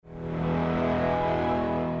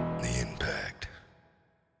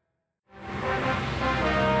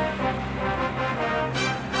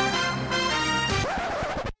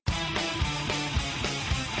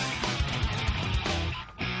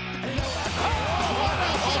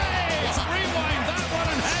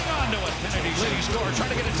Kennedy scored. Trying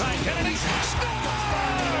to get it tied. Kennedy scores!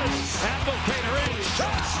 Advocator in.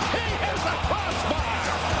 Shot. He hits the crossbar.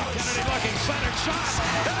 Kennedy looking center shot.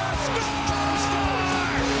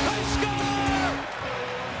 They score!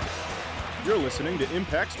 You're listening to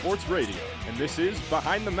Impact Sports Radio, and this is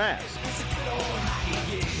Behind the Mask.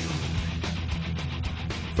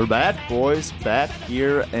 We're back, boys. Back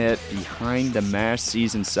here at Behind the Mask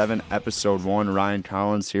Season 7, Episode 1. Ryan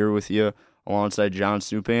Collins here with you alongside John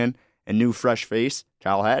Stupan and new fresh face,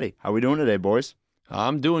 Kyle Hattie. How we doing today, boys?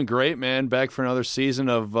 I'm doing great, man. Back for another season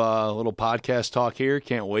of a little podcast talk here.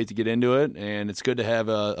 Can't wait to get into it, and it's good to have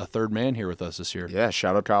a third man here with us this year. Yeah,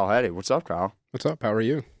 shout out Kyle Hattie. What's up, Kyle? What's up? How are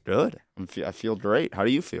you? Good. I feel great. How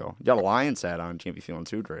do you feel? You got a Lions hat on. Can't be feeling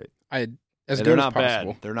too great. They're not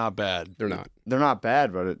bad. They're not bad. They're not. They're not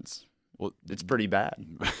bad, but it's pretty bad.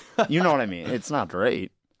 You know what I mean? It's not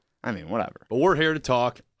great. I mean, whatever. But we're here to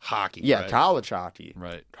talk hockey. Yeah, right? college hockey.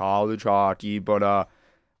 Right. College hockey, but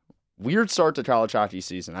weird start to college hockey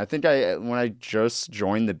season. I think when I just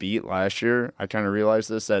joined the beat last year, I kind of realized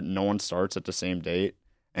this, that no one starts at the same date,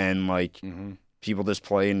 and people just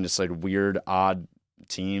play in just like weird, odd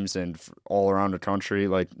teams and all around the country.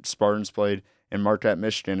 Like Spartans played in Marquette,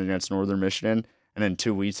 Michigan against Northern Michigan, and then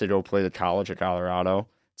 2 weeks they go play the college at Colorado.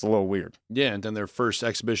 It's a little weird. Yeah, and then their first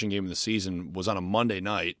exhibition game of the season was on a Monday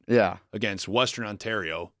night. Yeah, against Western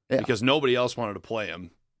Ontario because nobody else wanted to play them.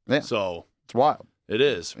 Yeah, so it's wild. It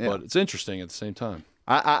is, but it's interesting at the same time.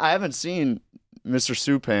 I haven't seen Mr.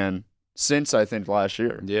 Stupan since I think last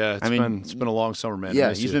year. Yeah, it's been a long summer, man.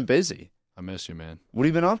 Yeah, he's been busy. I miss you, man. What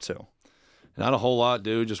have you been up to? Not a whole lot,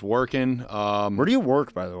 dude. Just working. Where do you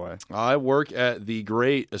work, by the way? I work at the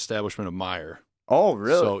great establishment of Meijer. Oh,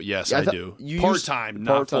 really? So, yes, I do. Part-time,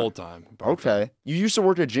 not full-time. Okay. You used to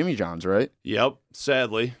work at Jimmy John's, right? Yep,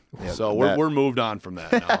 sadly. Yep, so we're moved on from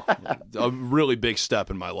that now. A really big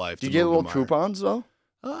step in my life. Do you get little coupons, though?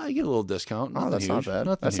 I get a little discount. Oh, that's not bad.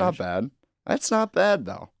 That's not bad. That's not bad,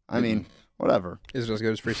 though. I mean, whatever. Is it as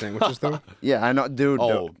good as free sandwiches, though? Yeah, I know. Dude,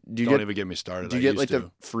 don't even get me started. Do you get, like,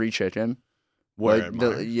 the free chicken? Where? Like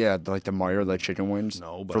the Meijer, like chicken wings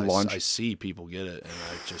no, but for lunch? I see people get it, and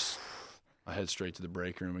I head straight to the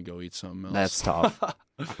break room and go eat something else. That's tough.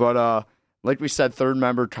 But like we said, third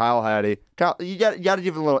member, Kyle Hattie. Kyle, you got to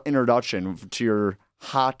give a little introduction to your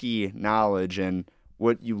hockey knowledge and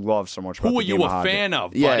what you love so much about Who the are you game a of hockey. fan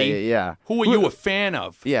of, buddy? Yeah. Who are you a fan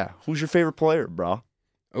of? Yeah. Who's your favorite player, bro?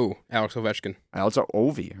 Oh, Alex Ovechkin. Alex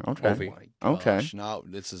Ovi. Okay. Ovi. Oh my Okay. gosh. Now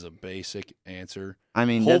this is a basic answer. I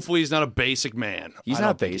mean, hopefully he's not a basic man. He's I not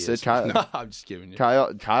don't think he basic. is. Kyle, No, I'm just kidding you.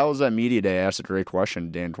 Kyle's at Media Day asked a great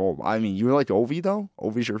question, Dan told. I mean, you like Ovi, though?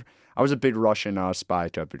 Ovi's your... I was a big Russian spy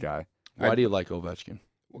type of guy. Why do you like Ovechkin?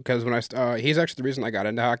 Because when he's actually the reason I got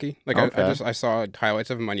into hockey. Like I saw highlights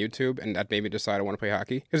of him on YouTube, and that made me decide I want to play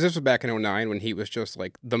hockey. Because this was back in 2009 when he was just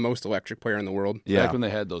like the most electric player in the world. Yeah. Back when they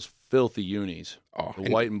had those filthy unis. Oh, the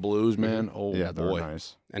white and blues, man. Oh, yeah, they're boy.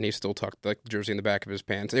 nice. And he still tucked the jersey in the back of his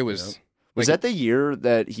pants. It was... Yep. Was that the year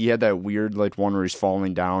that he had that weird like one where he's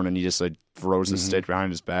falling down and he just like throws his stick behind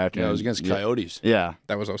his back? Yeah, it was against Coyotes. Yeah.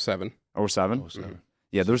 That was 07. 07? 07.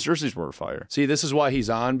 Yeah, those jerseys were fire. See, this is why he's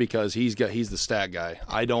on, because he's the stat guy.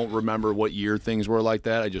 I don't remember what year things were like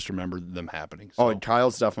that. I just remember them happening. So. Oh,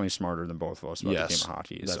 Kyle's definitely smarter than both of us about the game of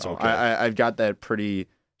hockey. That's so okay. I've got that pretty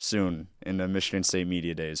soon in the Michigan State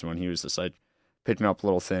media days when he was just like picking up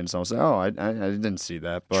little things. I was like, oh, I didn't see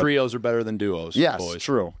that. But trios are better than duos. Yes, boys.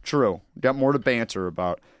 True. Got more to banter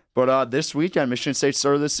about. But this weekend, Michigan State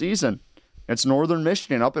started the season. It's Northern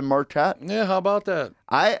Michigan up in Marquette. Yeah, how about that?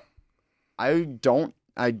 I don't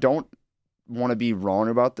want to be wrong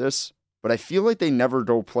about this, but I feel like they never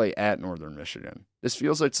go play at Northern Michigan. This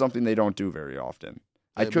feels like something they don't do very often.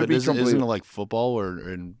 I could be completely... Isn't it like football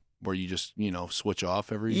where you just, switch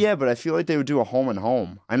off every... Yeah, but I feel like they would do a home and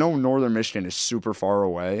home. I know Northern Michigan is super far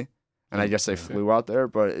away, and I guess they flew out there,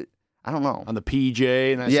 but I don't know. On the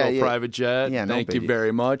PJ, and I saw a private jet. Yeah, Thank you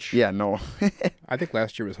very much. Yeah, no. I think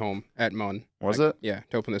last year was home at Munn. Was it? Yeah,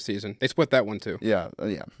 to open the season. They split that one, too. Yeah.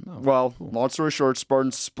 Oh, Well, long story short,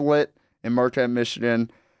 Spartans split in Marquette,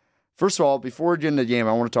 Michigan. First of all, before we get into the game,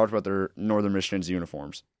 I want to talk about their Northern Michigan's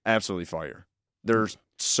uniforms. Absolutely fire. They're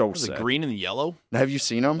so sick. The green and the yellow? Have you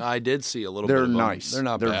seen them? I did see a little bit They're of them. nice. They're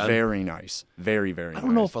not bad. They're very nice. Very, very nice. I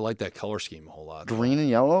don't know if I like that color scheme a whole lot. Green and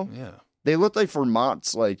yellow? Yeah. They look like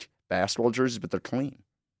Vermont's like basketball jerseys, but they're clean.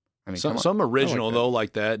 I mean, some original, though,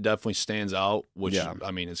 like that definitely stands out, which,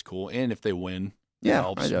 I mean, is cool. And if they win, it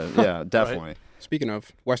helps. Yeah, definitely. Right? Speaking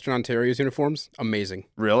of, Western Ontario's uniforms, amazing.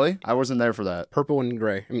 Really? I wasn't there for that. Purple and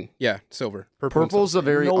gray. I mean, yeah, silver. Purple's a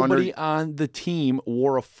very Nobody on the team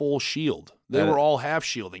wore a full shield. They were all half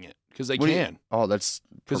shielding it because they can. Oh, that's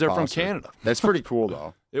Because they're from Proposter. Canada. That's pretty cool,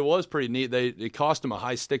 though. It was pretty neat. It cost him a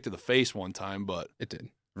high stick to the face one time, but It did.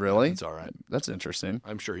 Really? it's all right. That's interesting.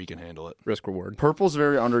 I'm sure he can handle it. Risk reward. Purple's a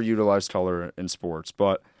very underutilized color in sports,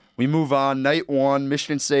 but we move on. Night one,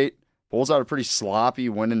 Michigan State pulls out a pretty sloppy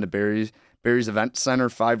win into Barry's Event Center,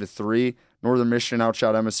 5-3. Northern Michigan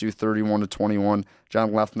outshot MSU 31-21.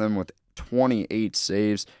 John Lethman with 28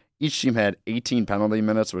 saves. Each team had 18 penalty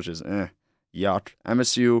minutes, which is yuck.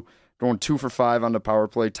 MSU going 2 for 5 on the power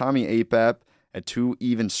play. Tommy Apap had 2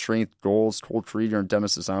 even strength goals. Cole Krieger and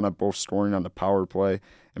Dennis Zana both scoring on the power play.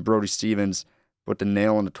 And Brody Stevens put the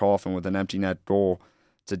nail in the coffin with an empty net goal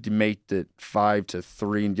to make it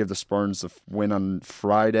 5-3 and give the Spartans the win on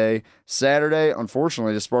Friday. Saturday,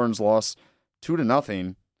 unfortunately, the Spartans lost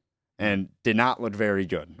 2-0 and did not look very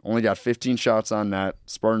good. Only got 15 shots on net.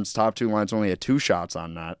 Spartans' top 2 lines only had 2 shots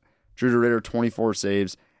on net. Drew DeRidder, 24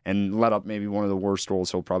 saves, and let up maybe one of the worst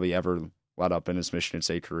goals he'll probably ever let up in his Michigan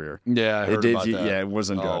State career. Yeah, I heard about that. Yeah, it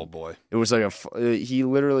wasn't good. Oh, boy. It was like he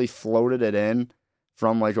literally floated it in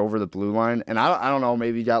from like over the blue line, and I don't know,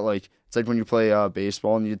 maybe he got like, it's like when you play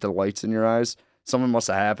baseball and you get the lights in your eyes. Something must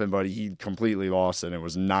have happened, but he completely lost it. It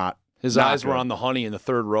was not. His not eyes were good. on the honey in the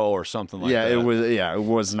third row or something like that. It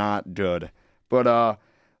was not good. But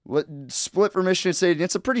split for Michigan State.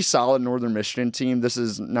 It's a pretty solid Northern Michigan team. This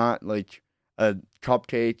is not like a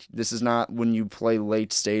cupcake. This is not when you play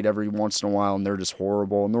Lake State every once in a while and they're just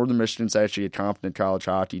horrible. Northern Michigan's actually a competent college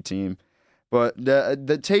hockey team. But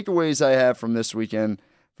the takeaways I have from this weekend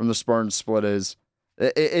from the Spartan split is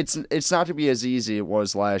it's not going to be as easy as it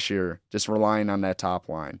was last year, just relying on that top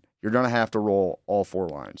line. You're going to have to roll all 4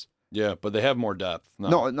 lines. Yeah, but they have more depth.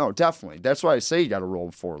 No, definitely. That's why I say you got to roll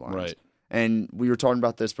 4 lines. Right. And we were talking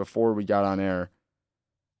about this before we got on air.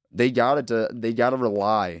 They got to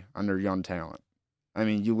rely on their young talent. I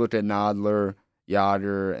mean, you look at Nadler,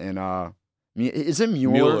 Yager, and is it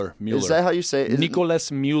Mueller? Mueller. Is that how you say it? Nicholas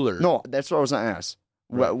Mueller. No, that's what I was going to ask.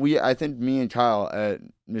 Right. I think me and Kyle at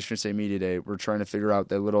Michigan State Media Day were trying to figure out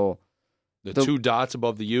that little. The 2 dots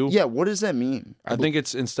above the U? Yeah, what does that mean? I think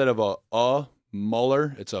it's instead of a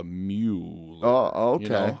Mueller, it's a Mueller. Oh, okay. You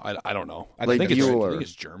know, I don't know. Like I think Mueller.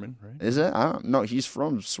 it's German, right? Is it? I don't know. He's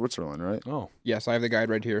from Switzerland, right? Oh. Yes, I have the guide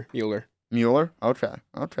right here. Mueller. Mueller? Okay.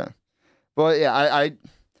 But yeah,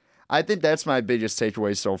 I think that's my biggest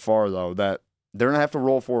takeaway so far, though, that they're going to have to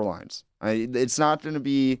roll 4 lines. It's not going to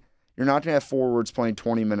be, you're not going to have forwards playing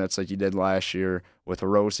 20 minutes like you did last year with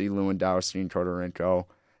Hirose, Lewandowski, and Kodorenko.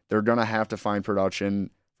 They're going to have to find production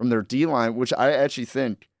from their D-line, which I actually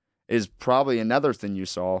think is probably another thing you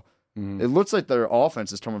saw. Mm-hmm. It looks like their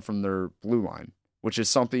offense is coming from their blue line, which is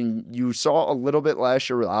something you saw a little bit last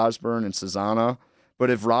year with Osborne and Cezana. But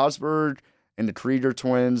if Rosberg and the Krieger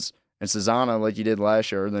twins and Cezana, like you did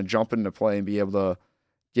last year, and then jump into play and be able to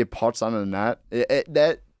get putts on the net,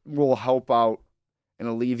 that will help out and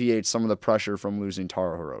alleviate some of the pressure from losing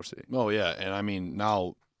Taro Hirose. Oh, yeah. And I mean,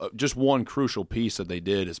 now just one crucial piece that they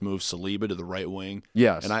did is move Saliba to the right wing.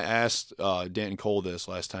 Yes. And I asked Danton Cole this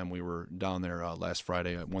last time we were down there last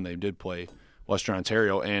Friday when they did play Western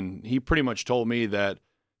Ontario, and he pretty much told me that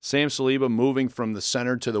Sam Saliba moving from the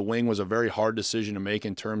center to the wing was a very hard decision to make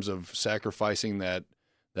in terms of sacrificing that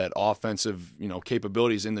offensive,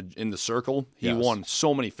 capabilities in the circle. He won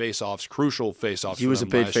so many faceoffs, crucial faceoffs. He was a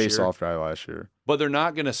big faceoff guy last year. But they're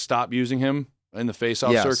not going to stop using him in the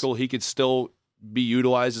faceoff circle. He could still be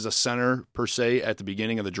utilized as a center per se at the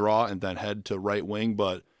beginning of the draw and then head to right wing.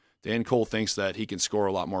 But Dan Cole thinks that he can score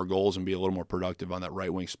a lot more goals and be a little more productive on that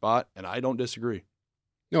right wing spot, and I don't disagree.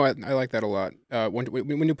 No, I like that a lot.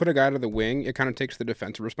 When you put a guy to the wing, it kind of takes the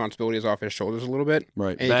defensive responsibilities off his shoulders a little bit.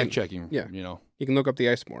 Right, and back checking. Yeah, he can look up the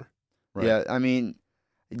ice more. Right. Yeah, I mean,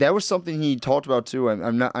 that was something he talked about too. I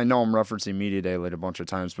know I'm referencing Media Day like a bunch of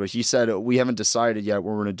times, but he said we haven't decided yet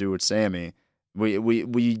what we're going to do with Sammy.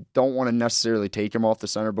 We don't want to necessarily take him off the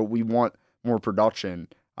center, but we want more production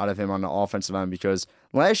out of him on the offensive end because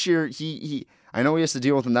last year he I know he has to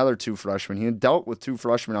deal with another 2 freshmen. He had dealt with 2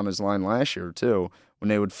 freshmen on his line last year too when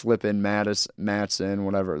they would flip in Matson,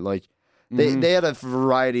 whatever. Like they had a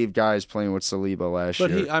variety of guys playing with Saliba last year.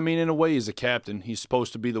 But in a way, he's a captain. He's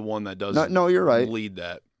supposed to be the one that does. No, you're right. Lead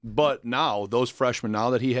that. But now those freshmen,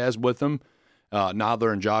 now that he has with him,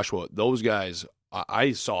 Nadler and Joshua, those guys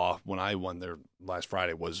I saw when I went there last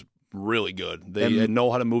Friday was really good. They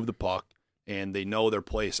know how to move the puck. And they know their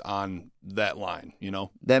place on that line,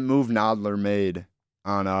 That move Nadler made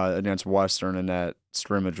on against Western in that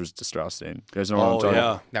scrimmage was disgusting. You guys know what I'm talking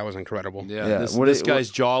about? That was incredible. Yeah. This guy's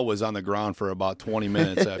jaw was on the ground for about 20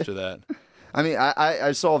 minutes after that. I mean,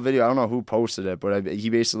 I saw a video. I don't know who posted it, but he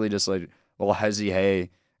basically just little hezzy hay,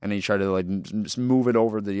 and he tried to just move it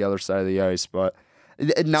over to the other side of the ice. But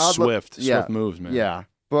Swift moves, man. Yeah,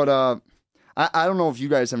 but I don't know if you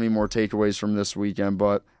guys have any more takeaways from this weekend,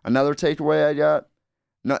 but another takeaway I got.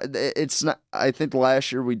 No, it's not. I think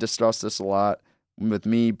last year we discussed this a lot with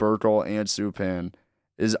me, Burkle, and Supan.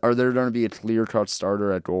 Are there going to be a clear-cut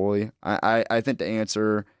starter at goalie? I think the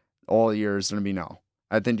answer all year is going to be no.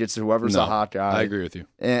 I think it's whoever's a hot guy. I agree with you.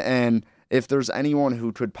 And if there's anyone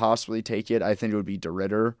who could possibly take it, I think it would be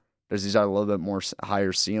DeRitter because he's got a little bit more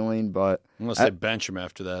higher ceiling. But unless they bench him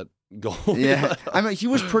after that goal. Yeah, I mean, he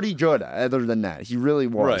was pretty good other than that. He really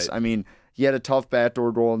was. Right. I mean, he had a tough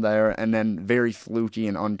backdoor goal there and then very fluky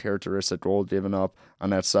and uncharacteristic goal given up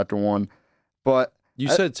on that second one. But you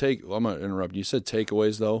said I'm going to interrupt. You said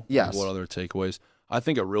takeaways, though? Yes. What other takeaways? I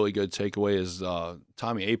think a really good takeaway is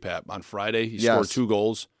Tommy Apap on Friday. He scored 2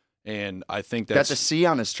 goals, and I think that's... Got the C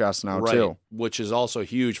on his chest now, right, too. Which is also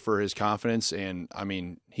huge for his confidence. And, I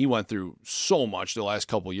mean, he went through so much the last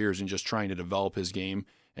couple of years in just trying to develop his game.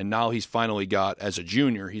 And now he's finally got, as a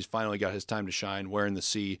junior, he's finally got his time to shine, wearing the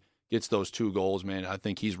C, gets those 2 goals, man. I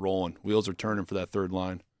think he's rolling. Wheels are turning for that third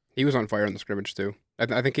line. He was on fire in the scrimmage, too.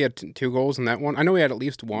 I think he had 2 goals in that one. I know he had at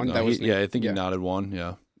least one. No, I think he knotted one,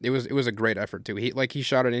 yeah. It was a great effort too. He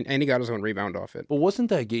shot it in, and he got his own rebound off it. But wasn't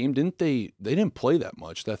that game? Didn't they didn't play that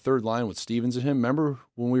much? That third line with Stevens and him. Remember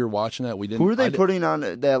when we were watching that? We didn't. Who are they putting on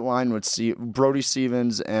that line with Brody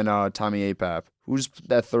Stevens and Tommy Apap? Who's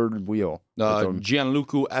that third wheel?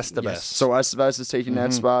 Gianluca Estevez. Yes. So Estevez is taking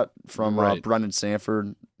that spot from Brendan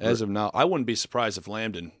Sanford. As of now, I wouldn't be surprised if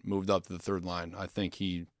Lambden moved up to the third line. I think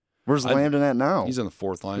Where's Lambden at now? He's on the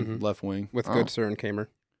fourth line, left wing with Goodsir and Kamer.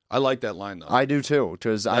 I like that line, though. I do, too.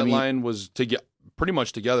 Because that line was pretty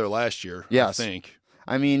much together last year, yes. I think.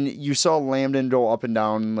 I mean, you saw Lambden go up and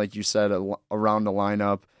down, like you said, around the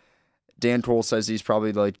lineup. Dan Cole says he's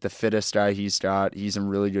probably like the fittest guy he's got. He's in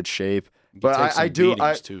really good shape. But I do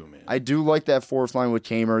like that fourth line with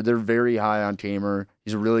Kamer. They're very high on Kamer.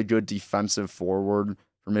 He's a really good defensive forward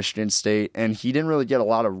for Michigan State. And he didn't really get a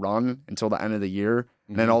lot of run until the end of the year.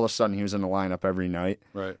 And then all of a sudden he was in the lineup every night.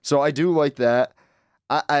 Right. So I do like that.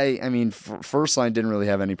 I mean, first line didn't really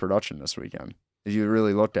have any production this weekend, if you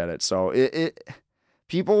really looked at it. So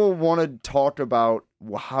people want to talk about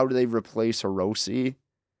how do they replace Hirose.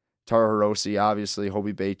 Taro Hirose, obviously,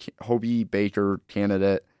 Hobie Baker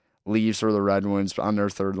candidate, leaves for the Red Wings on their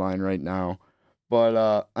third line right now.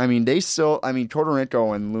 But, I mean,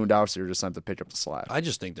 Todorenko and Lewandowski are just have to pick up the slack. I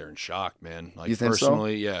just think they're in shock, man. Like, you think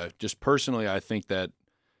personally, yeah. Just personally, I think that,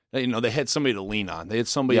 they had somebody to lean on. They had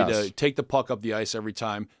somebody to take the puck up the ice every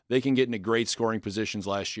time. They can get into great scoring positions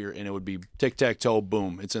last year, and it would be tic-tac-toe,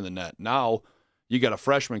 boom, it's in the net. Now, you got a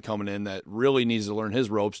freshman coming in that really needs to learn his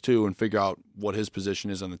ropes, too, and figure out what his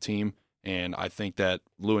position is on the team. And I think that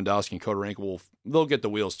Lewandowski and Kodorenko they'll get the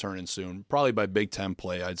wheels turning soon. Probably by Big Ten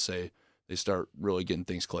play, I'd say they start really getting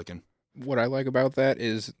things clicking. What I like about that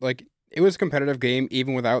is, like, it was a competitive game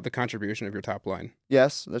even without the contribution of your top line.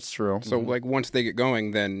 Yes, that's true. So, like, once they get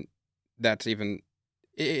going, then that's even...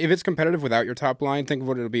 If it's competitive without your top line, think of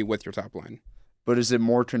what it'll be with your top line. But is it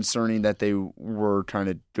more concerning that they were trying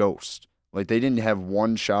to ghost? Like, they didn't have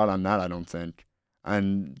one shot on that, I don't think,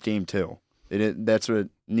 on game 2. That's what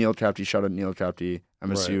Neil Capti shot at Neil Capti,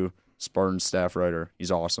 MSU Spartan staff writer.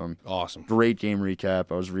 He's awesome. Awesome. Great game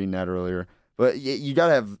recap. I was reading that earlier. But you got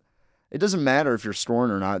to have... It doesn't matter if you're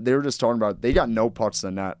scoring or not. They were just talking about they got no pucks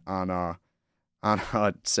in the net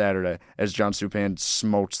on Saturday as John Supan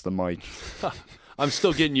smokes the mic. I'm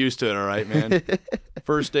still getting used to it, all right, man.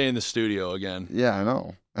 First day in the studio again. Yeah, I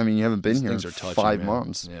know. I mean, you haven't been here in 5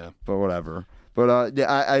 months. Yeah. But whatever. But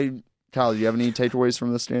Kyle, do you have any takeaways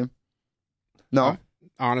from this game? No?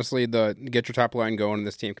 Honestly, get your top line going and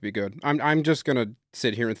this team could be good. I'm just going to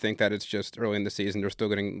sit here and think that it's just early in the season. They're still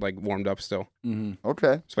getting, like, warmed up still. Mm-hmm.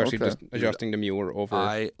 Okay. Especially just adjusting to Mueller over.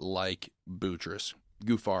 I like Boutros.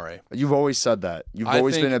 Gouffare. You've always said that. You've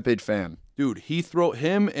always been a big fan. Dude,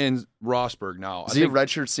 him and Rosberg now. Is he a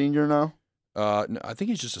redshirt senior now? No, I think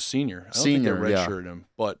he's just a senior. I don't think they redshirted him.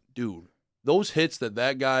 But, dude, those hits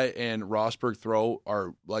that guy and Rosberg throw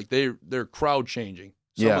are, like, they're crowd changing.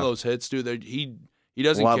 Some of those hits, dude, he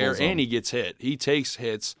doesn't care, and he gets hit. He takes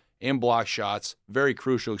hits and block shots. Very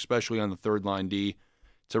crucial, especially on the third line D,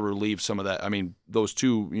 to relieve some of that. I mean, those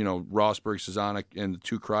two, Rosberg, Suzanek, and the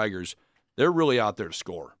 2 Krigers, they're really out there to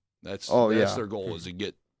score. That's their goal, is to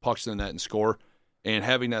get pucks in the net and score. And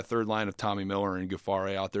having that third line of Tommy Miller and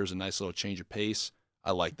Gouffare out there is a nice little change of pace.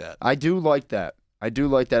 I like that. I do like that. I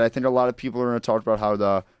think a lot of people are going to talk about how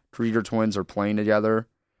the Krieger twins are playing together.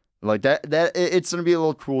 Like it's gonna be a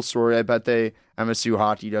little cool story. I bet MSU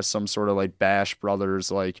hockey does some sort of like Bash Brothers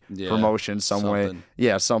promotion some way.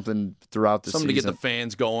 Yeah, something throughout the season. Something to get the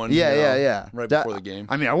fans going. Yeah. Right before the game.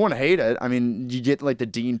 I mean, I wouldn't hate it. I mean, you get like the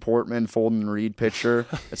Dean Portman, Fulton Reed picture,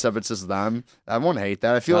 except it's just them. I wouldn't hate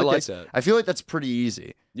that. I feel like that's pretty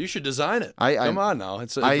ezy. You should design it. Come on now.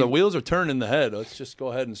 If the wheels are turning in the head, let's just go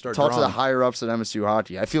ahead and start talk drawing. To the higher ups at MSU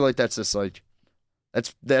hockey. I feel like that's just like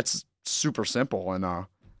that's super simple, and I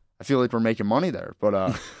feel like we're making money there. But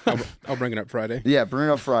I'll bring it up Friday. Yeah, bring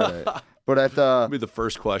it up Friday. But at That'll be the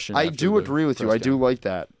first question. I do agree with you. I do like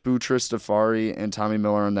that. Boutros, Defari, and Tommy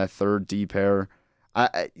Miller on that third D pair.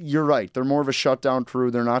 You're right. They're more of a shutdown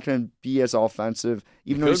crew. They're not going to be as offensive.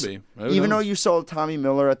 Even though you saw Tommy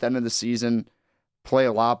Miller at the end of the season play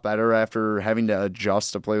a lot better after having to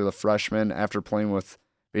adjust to play with a freshman after playing with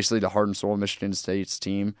basically the heart and soul of Michigan State's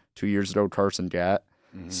team 2 years ago, Carson Gatt.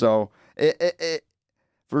 Mm-hmm. So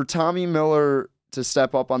for Tommy Miller to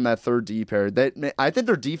step up on that third D pair, I think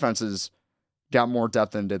their defenses got more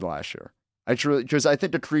depth than it did last year. Because I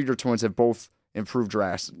think the Krieger twins have both improved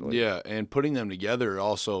drastically. Yeah, and putting them together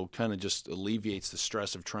also kind of just alleviates the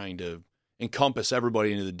stress of trying to encompass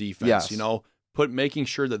everybody into the defense. Yes. You know, making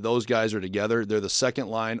sure that those guys are together. They're the second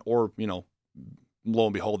line, or lo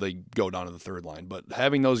and behold, they go down to the third line. But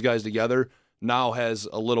having those guys together now has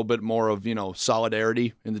a little bit more of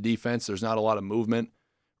solidarity in the defense. There's not a lot of movement.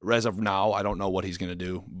 As of now, I don't know what he's going to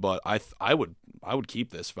do, but I would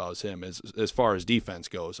keep this if I was him. As far as defense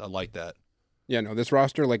goes, I like that. Yeah, no, this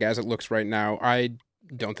roster, like as it looks right now, I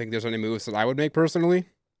don't think there's any moves that I would make personally.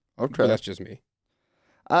 Okay, but that's just me.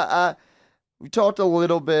 We talked a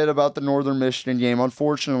little bit about the Northern Michigan game.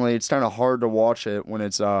 Unfortunately, it's kind of hard to watch it when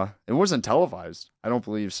it wasn't televised. I don't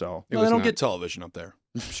believe so. No, they don't get television up there.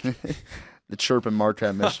 The chirping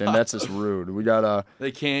Marquette, Michigan. That's just rude. We got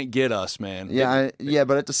They can't get us, man. Yeah,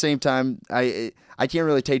 but at the same time, I can't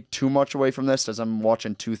really take too much away from this as I'm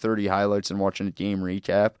watching 2:30 highlights and watching a game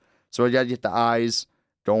recap. So I got to get the eyes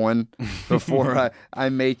going before I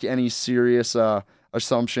make any serious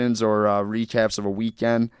assumptions or recaps of a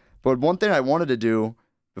weekend. But one thing I wanted to do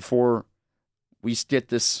before we get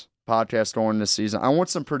this podcast going this season, I want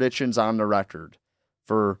some predictions on the record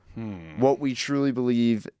for what we truly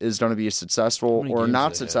believe is going to be a successful or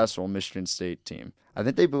not successful Michigan State team. I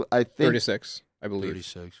think 36, I believe.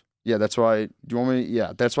 36. Yeah, that's why. Do you want me?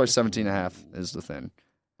 Yeah, that's why 17.5 is the thing.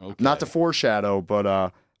 Okay. Not to foreshadow,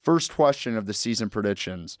 but first question of the season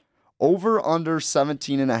predictions: over under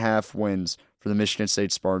 17.5 wins for the Michigan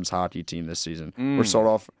State Spartans hockey team this season. We'll start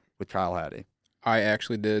off with Kyle Hattie. I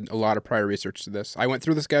actually did a lot of prior research to this. I went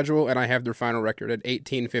through the schedule, and I have their final record at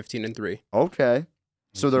 18, 15, and 3. Okay.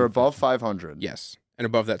 So they're above 500. Yes, and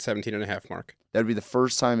above that 17.5 mark. That'd be the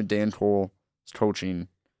first time in Dan Cole's coaching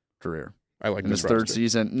career. I like in his third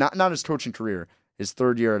season. Not his coaching career. His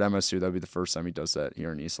third year at MSU. That'd be the first time he does that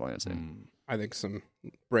here in East Lansing. I think some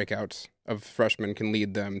breakouts of freshmen can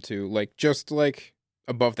lead them to just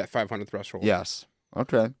above that 500 threshold. Yes.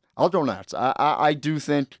 Okay. I'll go next. I do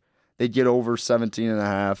think they get over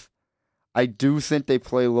 17.5. I do think they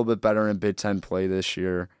play a little bit better in Big Ten play this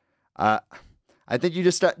year. I think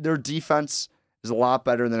their defense is a lot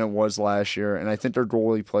better than it was last year, and I think their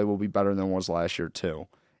goalie play will be better than it was last year too.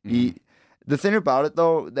 The thing about it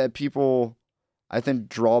though that people I think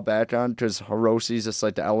draw back on, because Hiroshi's just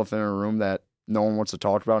like the elephant in the room that no one wants to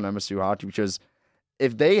talk about in MSU hockey, because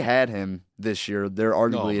if they had him this year, they're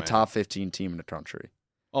arguably a top 15 team in the country.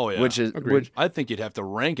 Oh yeah, which I think you'd have to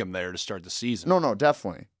rank him there to start the season. No,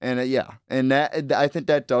 definitely, and and that I think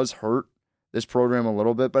that does hurt this program a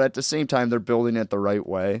little bit, but at the same time, they're building it the right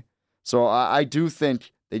way. So I do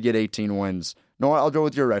think they get 18 wins. No, I'll go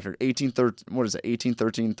with your record. 18-13. What is it?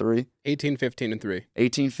 18-13-3. 18-15-3.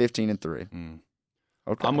 18-15-3.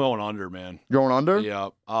 Okay. I'm going under, man. Going under? Yeah.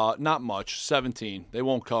 Not much. 17. They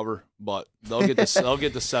won't cover, but they'll get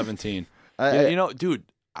the 17. Dude.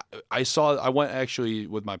 I went actually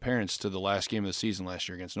with my parents to the last game of the season last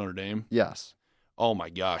year against Notre Dame. Yes. Oh my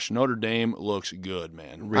gosh, Notre Dame looks good,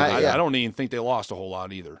 man. Really, I don't even think they lost a whole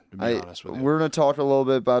lot either, to be honest with you. We're going to talk a little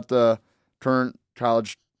bit about the current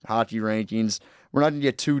college hockey rankings. We're not going to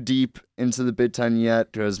get too deep into the Big Ten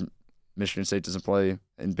yet because Michigan State doesn't play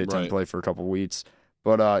and Big Ten play for a couple of weeks.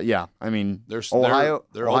 But I mean, Ohio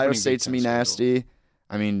State's going to be nasty.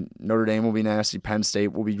 I mean, Notre Dame will be nasty. Penn State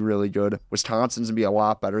will be really good. Wisconsin's going to be a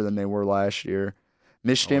lot better than they were last year.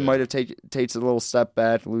 Michigan might have takes a little step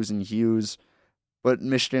back, losing Hughes. But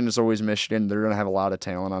Michigan is always Michigan. They're going to have a lot of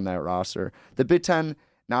talent on that roster. The Big Ten,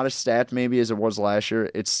 not as stacked maybe as it was last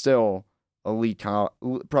year. It's still probably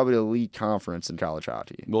elite conference in college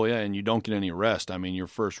hockey. Well, yeah, and you don't get any rest. I mean, your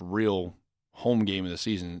first real home game of the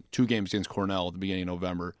season, 2 games against Cornell at the beginning of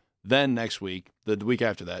November. Then next week, the week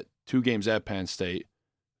after that, 2 games at Penn State,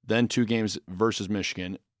 then 2 games versus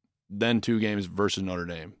Michigan, then 2 games versus Notre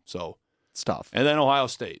Dame. So It's tough. and then Ohio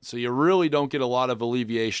State. So you really don't get a lot of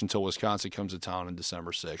alleviation until Wisconsin comes to town on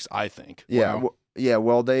December 6th, I think. Yeah, Wow.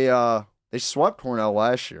 well, they swept Cornell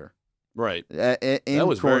last year. Right. That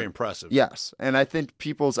was very impressive. Yes, and I think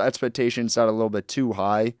people's expectations got a little bit too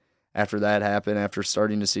high after that happened. After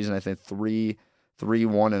starting the season, I think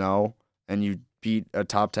 3-1-0, and you beat a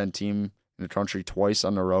top 10 team in the country twice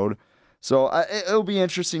on the road. So it'll be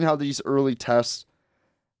interesting how these early tests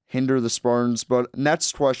hinder the Spartans. But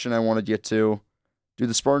next question I want to get to: do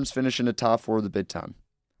the Spartans finish in the top 4 of the Big Ten?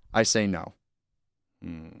 I say no.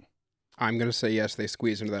 I'm going to say yes, they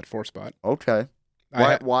squeeze into that 4 spot. Okay.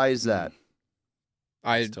 I Why is that?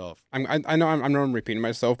 It's tough. I know I'm repeating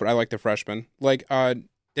myself, but I like the freshmen. Like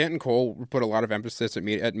Danton Cole put a lot of emphasis at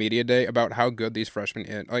media day about how good these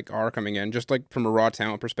freshmen are coming in, just like from a raw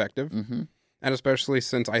talent perspective, Mm-hmm. and especially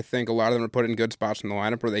since I think a lot of them are put in good spots in the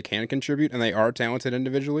lineup where they can contribute and they are talented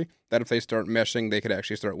individually. That if they start meshing, they could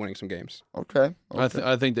actually start winning some games. Okay.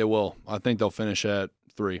 I think they will. I think they'll finish at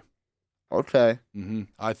 3. Okay.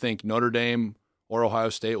 I think Notre Dame or Ohio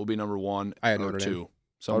State will be number 1 I had or Notre 2, Dame.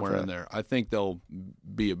 somewhere Okay. in there. I think they'll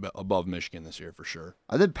be above Michigan this year for sure.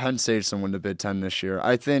 I think Penn State's going to win the Big Ten this year.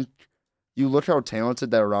 I think you look how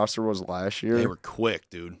talented that roster was last year, They were quick,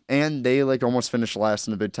 dude. and they almost finished last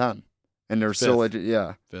in the Big Ten, and they're still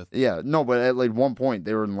Fifth. no, but at one point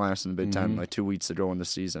they were in last in the Big Ten Mhm. 2 weeks ago in the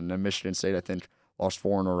season. And Michigan State, I think, lost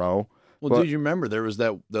 4 in a row. Well, But- dude, you remember there was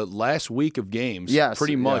the last week of games. Yes,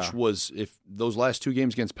 pretty much yeah. was if those last 2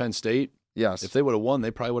 games against Penn State, Yes. if they would have won,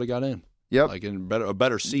 they probably would have got in. Yep. Like in a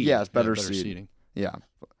better seed. Yes, better seeding. Yeah.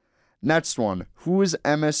 Next one. Who is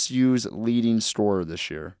MSU's leading scorer this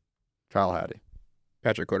year? Kyle Hattie.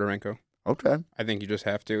 Patrick Kodorenko. Okay. I think you just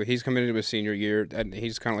have to. He's coming into his senior year, and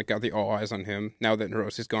he's kind of like got the all eyes on him now that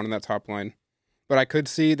Rosie's gone in that top line. But I could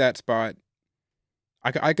see that spot.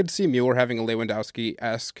 I could see Mueller having a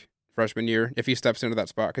Lewandowski-esque freshman year if he steps into that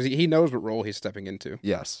spot because he knows what role he's stepping into.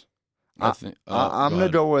 Yes. I think I'm going to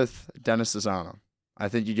ahead. go with Dennis Cezanne. I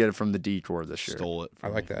think you get it from the D core this year. Stole it. I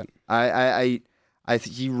like that. I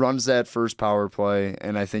think he runs that first power play,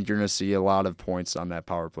 and I think you're going to see a lot of points on that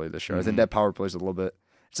power play this year. I think that power play is a little bit.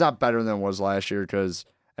 It's not better than it was last year because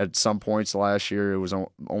at some points last year it was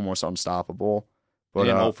almost unstoppable. But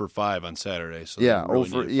and 0 for 5 on Saturday. So yeah, they really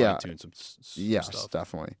 0 for- need to yeah. fine-tune some yes, stuff.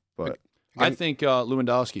 definitely. But I think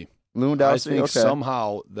Lewandowski. I Lewandowski, think okay.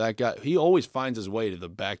 somehow that guy, he always finds his way to the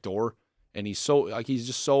back door, and he's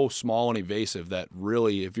just so small and evasive that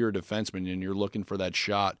really, if you're a defenseman and you're looking for that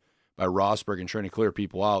shot by Rosberg and trying to clear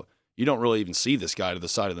people out, you don't really even see this guy to the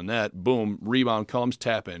side of the net. Boom, rebound comes,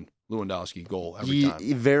 tap in, Lewandowski goal every time.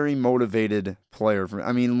 He very motivated player.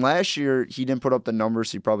 I mean, last year he didn't put up the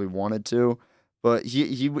numbers he probably wanted to, but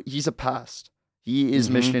he's a pest. He is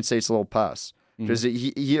Michigan State's little pest. Because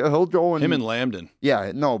he'll go and Him and Lambden.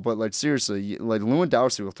 Yeah, no, but like seriously, like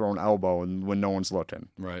Lewandowski will throw an elbow when no one's looking.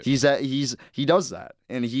 Right. He does that,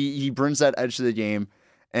 and he brings that edge to the game.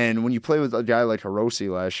 And when you play with a guy like Hirose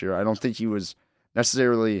last year, I don't think he was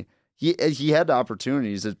necessarily he had the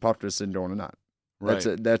opportunities that puck just didn't go in the net. Right.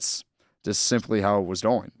 That's just simply how it was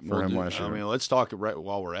going for Well, him dude, last year. I mean, let's talk right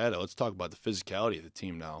while we're at it. Let's talk about the physicality of the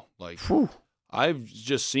team now. Like Whew. I've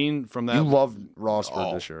just seen from that. You loved Rosberg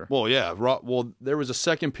Oh, this year. Well, yeah. Well, there was a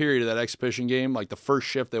second period of that exhibition game, like the first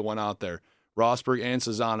shift they went out there. Rosberg and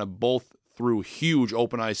Cezanne both threw huge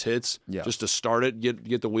open ice hits just to start it,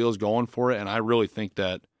 get the wheels going for it. And I really think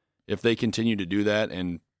that if they continue to do that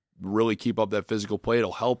and really keep up that physical play,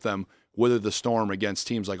 it'll help them weather the storm against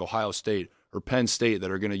teams like Ohio State or Penn State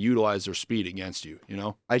that are going to utilize their speed against you. You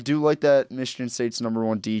know, I do like that Michigan State's number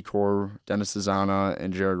 1 D core, Dennis Cezanne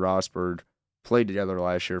and Jared Rosberg, played together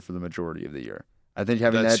last year for the majority of the year. I think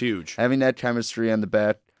that's huge. Having that chemistry on the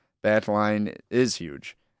back line is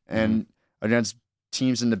huge. And against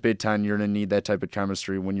teams in the Big Ten, you're going to need that type of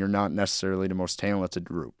chemistry when you're not necessarily the most talented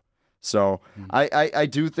group. So I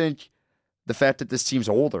do think the fact that this team's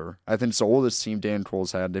older, I think it's the oldest team Dan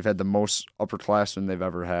Cole's had. They've had the most upperclassmen they've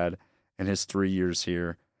ever had in his 3 years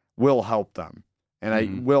here, will help them. And I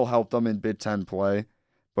will help them in Big Ten play.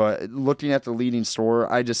 But looking at the leading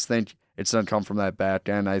scorer, I just think it's going to come from that back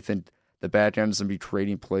end. I think the back end is going to be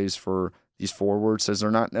creating plays for these forwards, as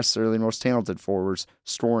they're not necessarily the most talented forwards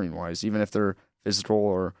scoring-wise, even if they're physical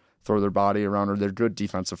or throw their body around or they're good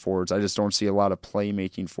defensive forwards. I just don't see a lot of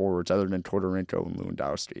playmaking forwards other than Todorenko and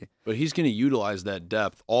Lewandowski. But he's going to utilize that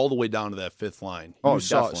depth all the way down to that fifth line. Oh, You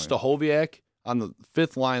saw definitely. Stahoviak. on the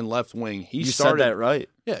fifth line left wing. He You started said that right.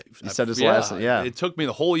 Yeah, You said his last. Yeah. It took me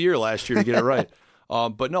the whole year last year to get it right.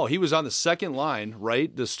 But no, he was on the second line,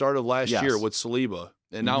 right, the start of last Yes. year with Saliba,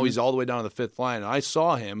 and now he's all the way down to the fifth line. And I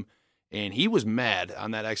saw him, and he was mad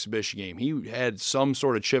on that exhibition game. He had some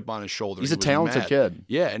sort of chip on his shoulder. He's He a was talented mad. kid.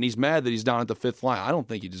 Yeah, and he's mad that he's down at the fifth line. I don't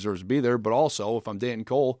think he deserves to be there, but also, if I'm Danton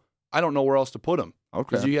Cole, I don't know where else to put him.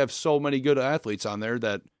 Because Okay. you have so many good athletes on there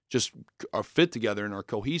that just are fit together and are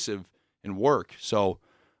cohesive and work. So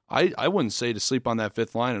I wouldn't say to sleep on that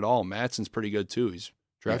fifth line at all. Matsson's pretty good too. He's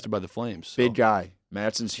drafted by the Flames. So. Big guy.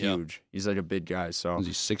 Matsson's Yeah. huge. He's like a big guy. So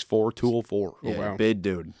He's 6'4", 204. yeah, wow. big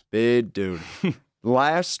dude. Big dude.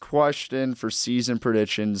 Last question for season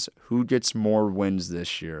predictions. Who gets more wins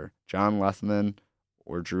this year? John Lethman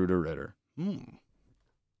or Drew DeRitter?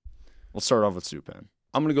 We'll start off with Supan.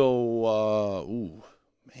 I'm gonna go.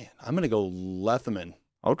 I'm gonna go Lethman.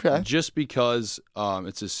 Okay. Just because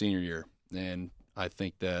it's his senior year, and I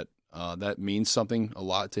think that that means something a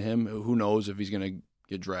lot to him. Who knows if he's gonna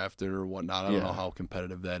get drafted or whatnot? I don't know how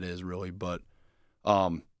competitive that is really, but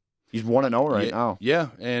He's 1-0 right now.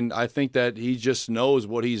 Yeah, and I think that he just knows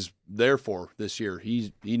what he's there for this year.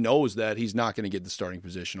 He knows that he's not going to get the starting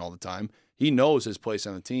position all the time. He knows his place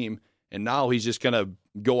on the team, and now he's just going to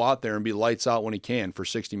go out there and be lights out when he can for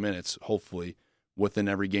 60 minutes, hopefully, within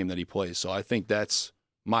every game that he plays. So I think that's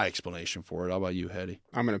my explanation for it. How about you, Hetty?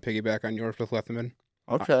 I'm going to piggyback on yours with Lethman.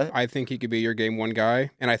 Okay. I think he could be your game one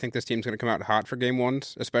guy, and I think this team's going to come out hot for game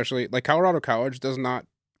ones, especially like Colorado College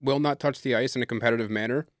will not touch the ice in a competitive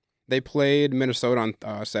manner. They played Minnesota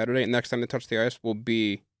on Saturday, and next time they touch the ice will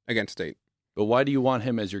be against State. But why do you want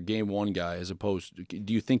him as your game one guy as opposed to,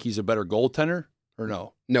 do you think he's a better goaltender or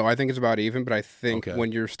no? No, I think it's about even, but I think Okay.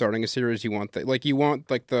 when you're starting a series, you want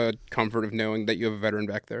the comfort of knowing that you have a veteran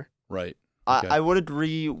back there. Right. Okay. I would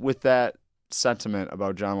agree with that sentiment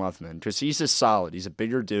about John Lethman because he's just solid. He's a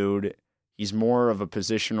bigger dude. He's more of a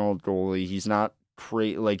positional goalie. He's not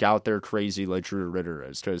out there crazy like Drew Ritter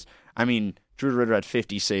is. Because Drew Ritter had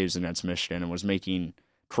 50 saves against Michigan and was making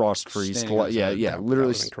cross crease. Standing on his head. That literally.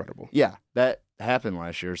 was incredible. Yeah, that happened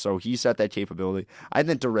last year. So he's at that capability. I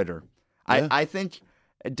think DeRitter. Yeah. I think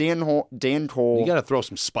Dan Cole. You got to throw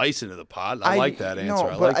some spice into the pot. I like that answer. No,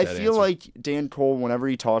 I but like that I feel answer. like Dan Cole, whenever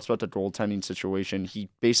he talks about the goaltending situation, he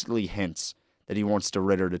basically hints that he wants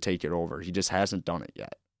DeRitter to take it over. He just hasn't done it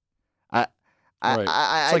yet. Right.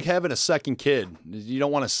 It's like having a second kid. You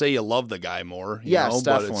don't want to say you love the guy more, you know, but it's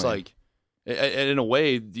definitely. like, in a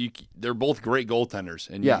way, they're both great goaltenders,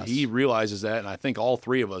 and Yes. he realizes that, and I think all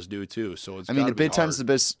three of us do too. So it's. the gotta be Big Ten's the hard.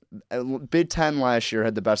 best. Big Ten last year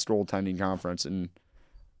had the best goaltending conference in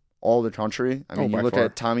all the country. I mean, you by look far.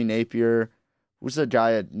 at Tommy Napier. Who's the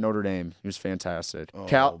guy at Notre Dame? He was fantastic. Oh,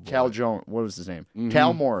 Cal boy. Jones. What was his name? Mhm.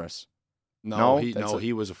 Cal Morris. No, that's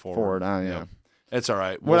he was a forward. Forward. Oh, yeah. It's all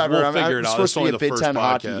right. Whatever. We'll figure it out. Supposed It's to be only a the Big first Ten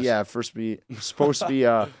hockey. podcast. Yeah, supposed to be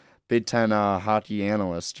a Big Ten hockey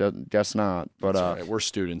analyst. Guess not. But That's all right. We're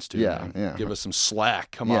students too. yeah, man. yeah. Give us some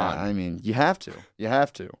slack. Come yeah, on. I mean, you have to. You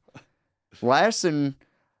have to. Last and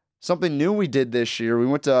something new we did this year, we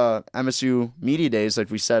went to MSU Media Days, like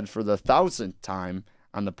we said, for the 1,000th time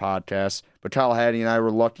on the podcast. But Kyle Hattie and I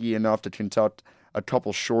were lucky enough to conduct a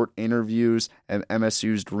couple short interviews at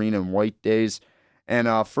MSU's Green and White Days. And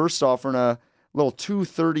first off, we're going to little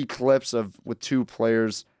 2:30 clips with two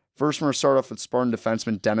players. First, we're going to start off with Spartan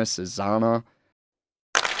defenseman Dennis Zana.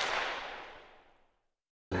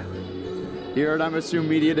 Here at MSU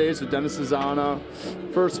Media Days with Dennis Zana.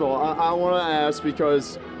 First of all, I want to ask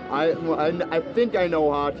because I think I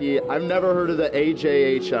know hockey. I've never heard of the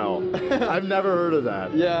AJHL. I've never heard of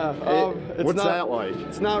that. Yeah, it's What's not, that like?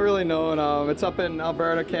 It's not really known. It's up in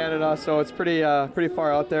Alberta, Canada, so it's pretty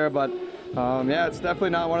far out there. But yeah, it's definitely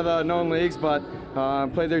not one of the known leagues. But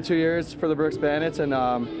played there 2 years for the Brooks Bandits, and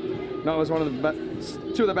no, it was one of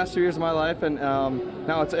the two of the best 2 years of my life. And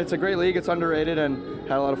no, it's a great league. It's underrated, and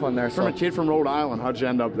had a lot of fun there. From a kid from Rhode Island, how'd you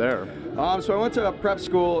end up there? So I went to a prep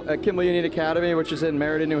school at Kimball Union Academy, which is in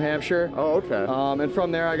Meriden, New Hampshire. Oh, okay. And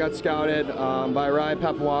from there, I got scouted by Ryan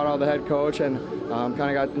Papawato, the head coach, and kind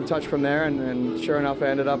of got in touch from there. And sure enough, I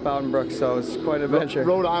ended up out in Brooks, so it's quite an adventure.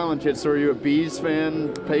 Rhode Island kid, so are you a Bees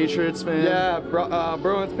fan, Patriots fan? Yeah,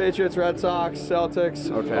 Bruins, Patriots, Red Sox,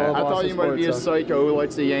 Celtics. Okay. all I thought Boston you might be a sports, so. psycho who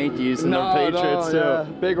likes the Yankees and No, the Patriots too. yeah,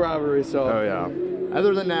 big rivalry. So. Oh, yeah.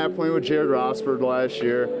 Other than that, playing with Jared Rosberg last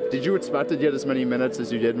year, did you expect to get as many minutes as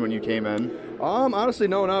you did when you came in? Honestly,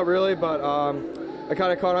 no, not really, but I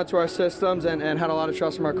kind of caught on to our systems and had a lot of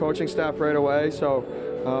trust from our coaching staff right away. So,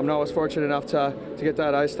 no, I was fortunate enough to get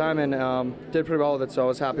that ice time and did pretty well with it. So I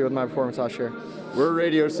was happy with my performance last year. We're a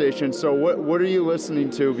radio station, so what are you listening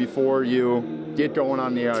to before you get going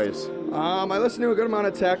on the ice? I listen to a good amount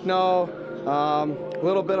of techno, a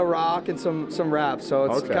little bit of rock, and some rap. So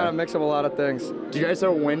it's Okay. kind of a mix of a lot of things. Do you guys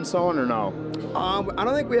have a win song or no? I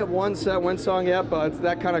don't think we have one set win song yet, but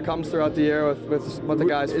that kind of comes throughout the year with what the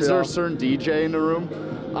guys Is feel. there a certain DJ in the room?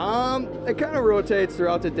 It kind of rotates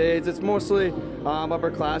throughout the days. It's mostly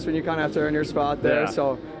upperclassmen. You kind of have to earn your spot there. Yeah.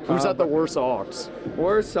 So Who's at the worst aux?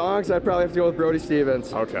 worst songs? I'd probably have to go with Brody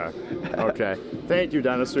Stevens. Okay. Okay. Thank you,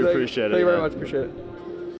 Dennis. We appreciate it. Thank you very man. much. Appreciate it.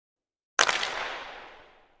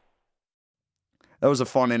 That was a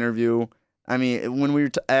fun interview. I mean, when we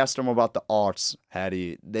asked them about the aughts,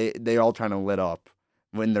 Hattie, they all kind of lit up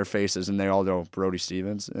in their faces, and they all go, Brody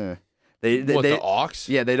Stevens? They the aux?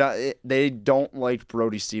 Yeah, they don't like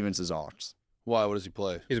Brody Stevens' aughts. Why? What does he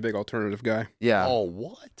play? He's a big alternative guy. Yeah. Oh,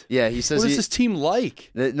 what? Yeah, he says What is this team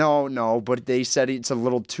like? No, but they said it's a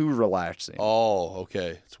little too relaxing. Oh,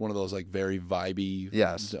 okay. It's one of those like very vibey.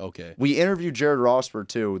 Yes. Okay. We interviewed Jared Rosberg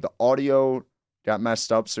too. The audio got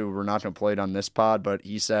messed up, so we're not going to play it on this pod, but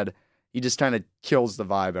he said he just kind of kills the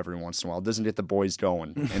vibe every once in a while. Doesn't get the boys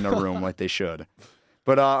going in the room like they should.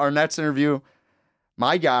 But our next interview,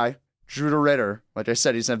 my guy, Drew Ritter, like I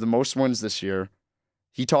said, he's going to have the most wins this year.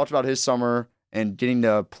 He talked about his summer and getting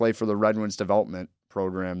to play for the Red Wings development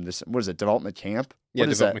program. What is it, development camp? Yeah, What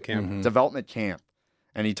is development that? camp. Mhm. Development camp.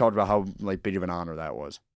 And he talked about how big of an honor that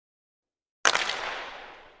was.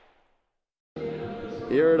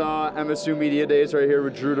 Here at MSU Media Days, right here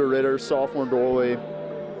with Drew Ritter, sophomore goalie.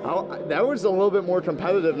 That was a little bit more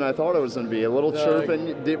competitive than I thought it was going to be. A little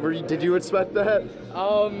chirping. Did you expect that?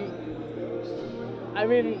 I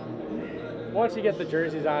mean, once you get the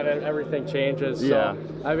jerseys on, everything changes. Yeah. So,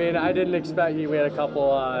 I mean, I didn't expect we had a couple.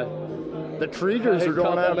 The Kriegers are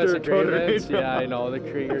going after misagreements. Cody. Yeah, I know the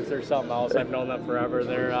Kriegers are something else. I've known them forever.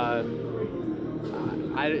 They're.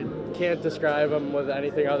 I can't describe them with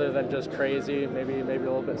anything other than just crazy. Maybe a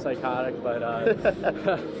little bit psychotic, but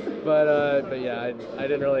but yeah, I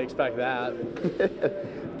didn't really expect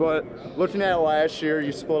that. But looking at last year,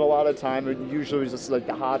 you split a lot of time. It usually was just like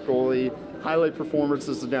the hot goalie. Highlight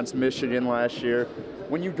performances against Michigan last year.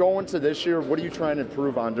 When you go into this year, what are you trying to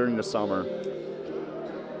improve on during the summer?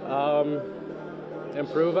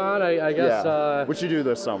 Improve on, I guess. Yeah. What you do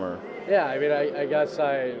this summer? Yeah, I mean, I guess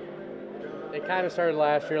it kind of started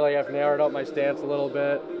last year. Like I've narrowed up my stance a little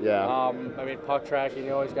bit. Yeah. I mean, puck tracking,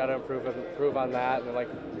 you always got to improve on that, and like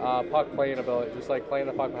puck playing ability, just like playing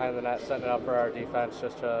the puck behind the net, setting it up for our defense,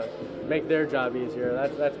 just to make their job easier.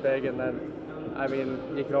 That's big, and then, I mean,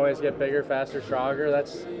 you can always get bigger, faster, stronger.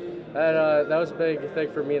 That was a big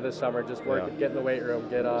thing for me this summer. Just get in the weight room,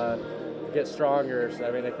 get stronger. So,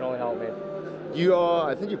 I mean, it can only help me. You,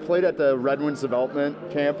 I think you played at the Red Wings development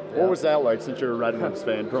camp. Yeah. What was that like since you're a Red Wings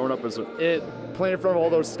fan? Growing up as playing in front of all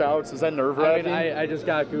those scouts, is that I nerve-wracking? mean, I just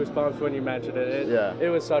got goosebumps when you mentioned it. It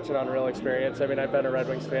was such an unreal experience. I mean, I've been a Red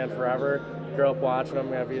Wings fan forever. Grew up watching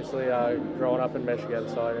them, obviously, growing up in Michigan.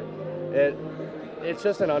 So it's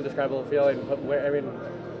just an indescribable feeling. I mean,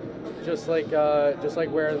 just like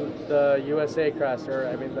wearing the USA crest, or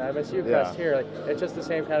I mean the MSU crest here. Like it's just the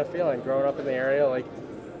same kind of feeling. Growing up in the area, like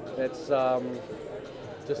it's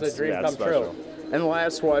just a dream come true. And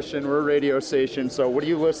last question, we're a radio station, so what do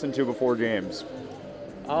you listen to before games?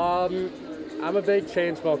 I'm a big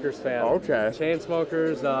Chainsmokers fan. Okay.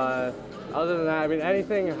 Chainsmokers. Other than that, I mean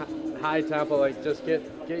anything high tempo, like just get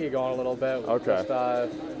you going a little bit. Okay. Just,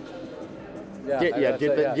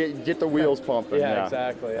 get the wheels pumping. Yeah,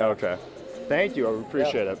 exactly. Yeah. Okay. Thank you. I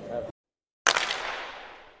appreciate it.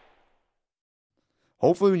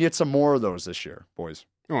 Hopefully we get some more of those this year, boys.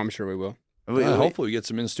 Oh, I'm sure we will. Hopefully we get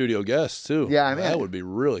some in-studio guests, too. Yeah, I mean, that would be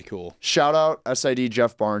really cool. Shout out SID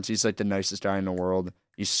Jeff Barnes. He's like the nicest guy in the world.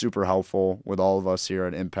 He's super helpful with all of us here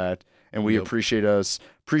at Impact, and we appreciate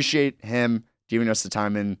him giving us the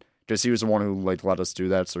time, and because he was the one who like let us do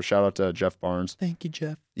that. So shout out to Jeff Barnes. Thank you,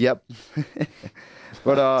 Jeff. Yep.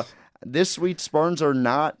 But this week Spartans are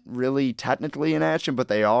not really technically in action, but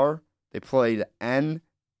they are. They played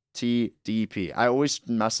NTDP. I always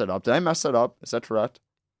mess it up. Did I mess it up? Is that correct?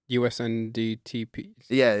 USNDTP.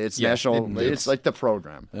 Yeah, it's national. It's like the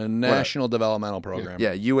program. A national developmental program.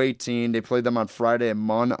 Yeah, U18. They played them on Friday at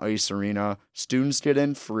Munn Ice Arena. Students get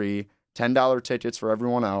in free. $10 tickets for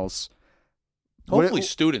everyone else. Hopefully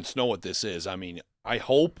students know what this is. I mean, I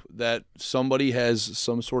hope that somebody has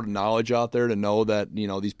some sort of knowledge out there to know that, you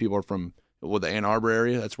know, these people are from the Ann Arbor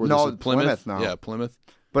area. That's where this is. Plymouth now. Yeah, Plymouth.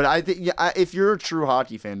 But I think if you're a true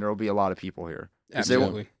hockey fan, there will be a lot of people here.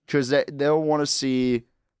 Absolutely. Because they'll want to see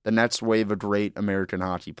the Nets wave of great American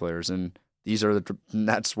hockey players, and these are the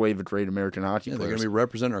Nets wave of great American hockey They're players. going to be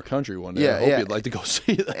representing our country one day. Yeah, I hope you'd like to go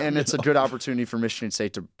see that. And it's a good opportunity for Michigan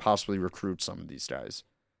State to possibly recruit some of these guys.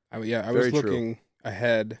 I was Very true. looking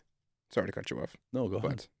ahead. Sorry to cut you off. No, go ahead.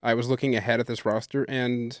 But I was looking ahead at this roster,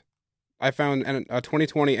 and I found a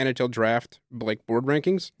 2020 NHL draft board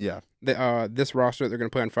rankings. Yeah. This roster that they're going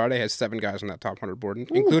to play on Friday has 7 guys on that top 100 board,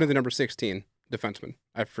 including the number 16 defenseman.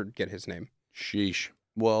 I forget his name. Sheesh.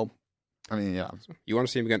 Well, I mean, yeah. You want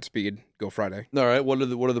to see him against speed? Go Friday. all right. What are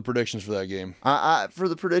the predictions for that game? For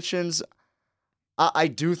the predictions, I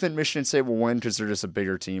do think Michigan State will win because they're just a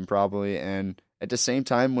bigger team probably. And at the same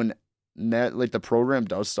time, when the program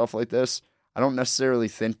does stuff like this, I don't necessarily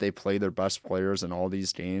think they play their best players in all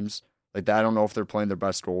these games. Like that, I don't know if they're playing their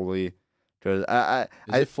best goalie. Because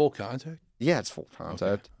Is it full contact? Yeah, it's full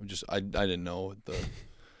contact. Okay. I didn't know the.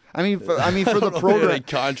 I mean, for the Any program,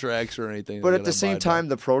 contracts or anything. but at the same time,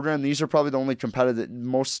 the program, these are probably the only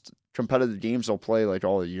most competitive games they'll play like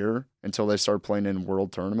all year until they start playing in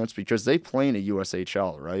world tournaments because they play in a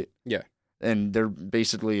USHL, right? Yeah. And they're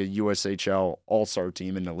basically a USHL all-star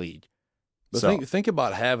team in the league. But So- think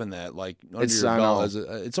about having that like under It's- your I belt.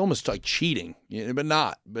 know. It's almost like cheating, but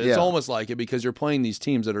not. But it's Yeah. almost like it because you're playing these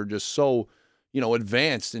teams that are just so,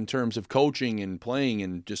 advanced in terms of coaching and playing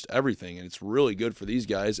and just everything. And it's really good for these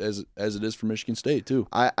guys as it is for Michigan State too.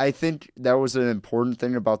 I think that was an important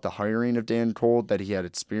thing about the hiring of Dan Cole, that he had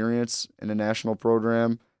experience in the national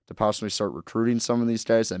program to possibly start recruiting some of these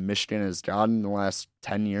guys that Michigan has gotten in the last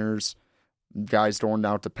 10 years. Guys going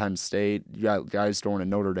down to Penn State, you got guys going to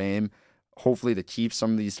Notre Dame. Hopefully to keep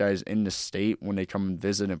some of these guys in the state when they come and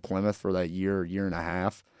visit in Plymouth for that year and a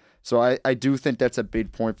half. So I do think that's a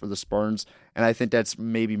big point for the Spartans, and I think that's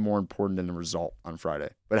maybe more important than the result on Friday.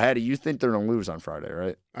 But Hattie, you think they're going to lose on Friday,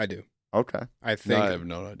 right? I do. Okay. I think. I have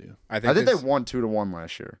no idea. I think they won 2-1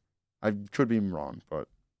 last year. I could be wrong, but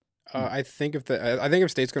I think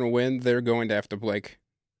if State's going to win, they're going to have to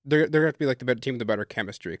they're going to have to be like the better team with the better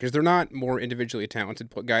chemistry because they're not more individually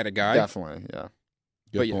talented guy to guy. definitely, yeah.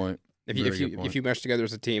 Good point. If you mesh together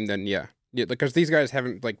as a team, then yeah, because these guys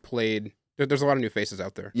haven't played. There's a lot of new faces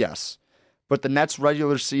out there. Yes. But the Nets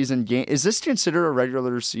regular season game, is this considered a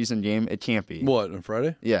regular season game? It can't be. What, on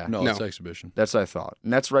Friday? Yeah. No, No. it's exhibition. That's what I thought.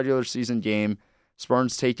 Nets regular season game.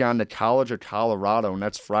 Spartans take on the College of Colorado, and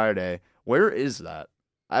that's Friday. Where is that?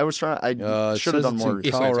 I was trying. I should have done more.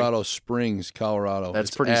 In Colorado Springs, Colorado. That's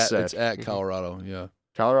It's pretty sick. It's at Colorado, yeah.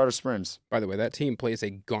 Colorado Springs. By the way, that team plays a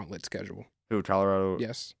gauntlet schedule. Who? Colorado.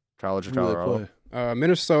 Yes. College of Who do they Colorado. play?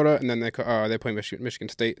 Minnesota, and then they play Michigan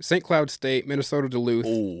State, St. Cloud State, Minnesota Duluth,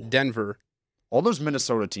 Ooh. Denver, All those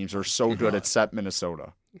Minnesota teams are so good except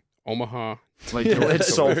Minnesota. Omaha. Like Yeah, it's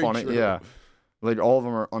that's so very funny. true. Yeah. Like all of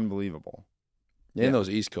them are unbelievable. And Yeah. those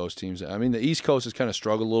East Coast teams. I mean, the East Coast has kind of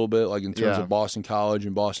struggled a little bit, like in terms Yeah. of Boston College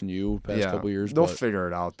and Boston U past couple years. They'll but figure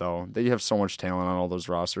it out though. They have so much talent on all those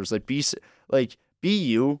rosters. Like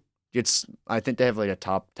BU gets, I think they have like a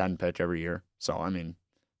top 10 pick every year. So I mean,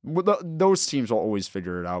 those teams will always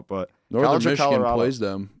figure it out. But Northern College of Michigan Colorado- plays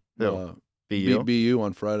them. Who? BU. BU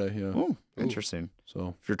on Friday, yeah. Ooh, interesting.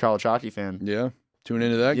 So, If you're a college hockey fan, yeah, tune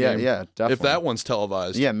into that yeah, game. yeah, definitely. If that one's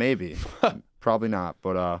televised. yeah, maybe, probably not.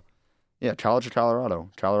 But yeah, College of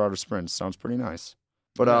Colorado Springs sounds pretty nice.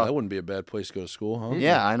 But Yeah, that wouldn't be a bad place to go to school, huh?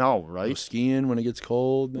 yeah, I know, Go right? skiing when it gets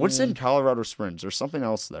cold. What's man. in Colorado Springs? There's something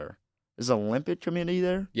else there. Is the Olympic community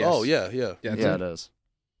there? Yes. Oh, yeah. Yeah, Yeah, it is.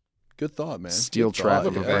 Good thought, man. Steel Good thought,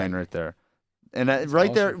 traffic yeah. of brain right there. And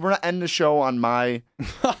right there, we're gonna end the show on my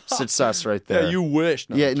success right there. Yeah, you wish.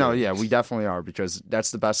 No, yeah, I'm no, kidding. yeah, we definitely are because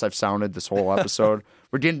that's the best I've sounded this whole episode.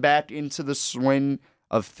 We're getting back into the swing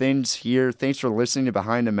of things here. Thanks for listening to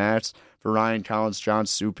Behind the Mats. For Ryan Collins, John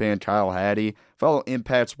Supan, Kyle Hattie. Follow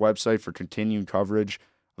Impact's website for continued coverage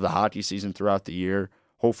of the hockey season throughout the year.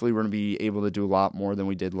 Hopefully, we're going to be able to do a lot more than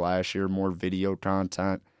we did last year, more video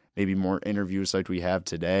content, maybe more interviews like we have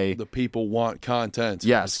today. The people want content.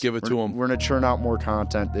 Yes. Let's give it to them. We're going to churn out more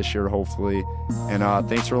content this year, hopefully. And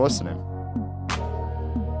thanks for listening.